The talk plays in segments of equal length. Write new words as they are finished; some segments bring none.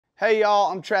Hey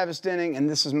y'all, I'm Travis Denning, and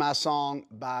this is my song,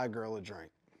 Buy a Girl a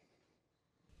Drink.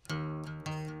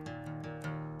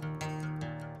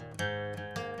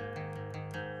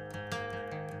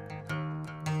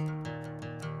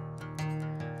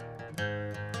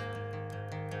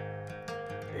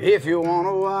 If you want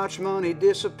to watch money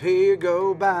disappear,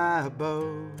 go buy a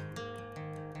boat.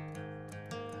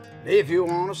 If you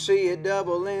want to see it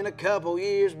double in a couple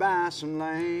years, buy some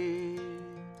land.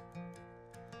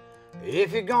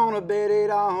 If you're gonna bet it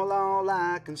all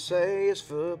I can say is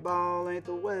football ain't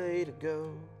the way to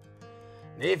go.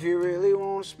 And if you really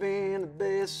want to spend the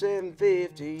best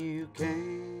 $750 you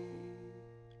can,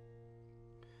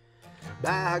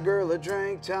 buy a girl a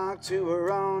drink, talk to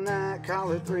her all night, call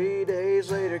her 3 days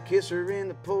later, kiss her in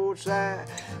the porch light,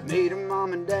 meet her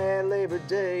mom and dad Labor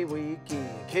Day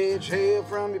weekend, catch hell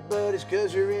from your buddies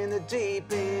cause you're in the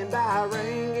deep end, buy a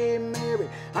ring, get married,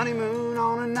 honeymoon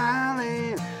on an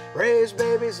island, raise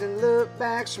babies and look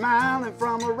back smiling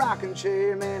from a rocking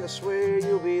chair. Man, I swear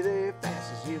you'll be there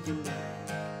fast as you can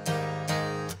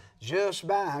get. Just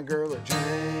buy a girl a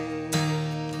drink.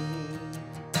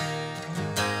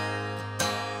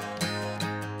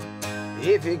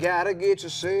 If you gotta get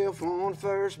yourself on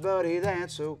first, buddy,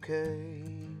 that's okay.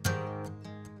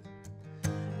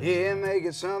 Yeah, make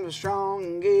it something strong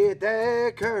and get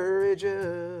that courage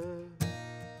up.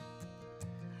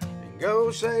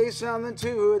 Go say something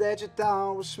to her that you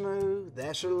thought was smooth,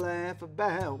 that she'll laugh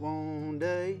about one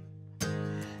day.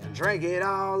 And drink it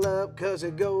all up cause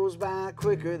it goes by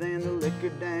quicker than the liquor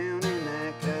down in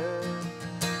that cup.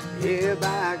 Yeah,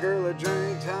 buy a girl a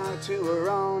drink, talk to her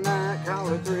all night, call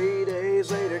her 3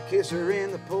 days later, kiss her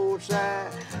in the porch light,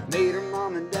 meet her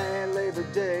mom and dad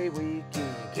Labor Day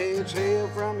weekend, catch hell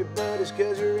from your buddies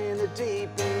cause you're in the deep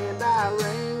end, buy a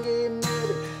ring, get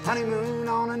married, honeymoon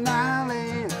on an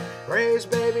island, raise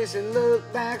babies and look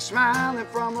back smiling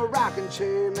from a rocking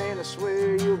chair. Man, I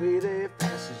swear you'll be there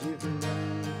fast as you can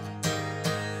run.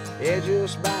 Yeah,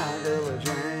 just buy a girl a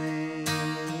drink.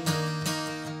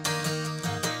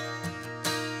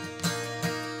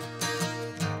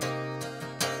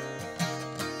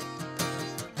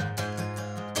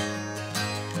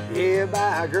 Yeah,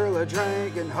 buy a girl a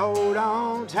drink and hold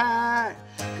on tight,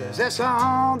 cause that's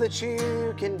all that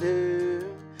you can do.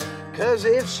 Cause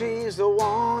if she's the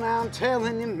one, I'm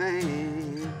telling you,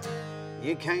 man,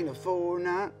 you can't afford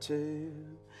not to.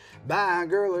 Buy a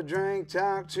girl a drink,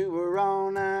 talk to her all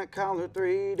night, call her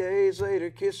 3 days later,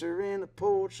 kiss her in the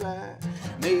porch light,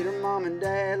 meet her mom and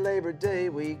dad Labor Day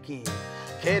weekend,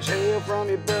 catch hell from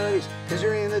your buddies cause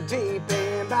you're in the deep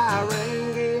end, buy a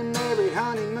ring, get married,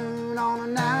 honeymoon on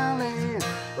an island,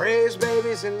 raise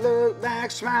babies and look back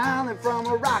smiling from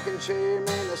a rocking chair.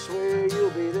 Man, I swear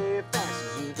you'll be there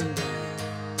fast as you can.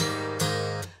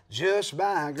 Just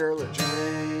buy a girl a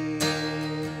drink.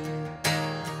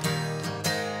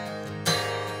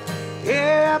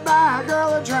 Yeah, buy a girl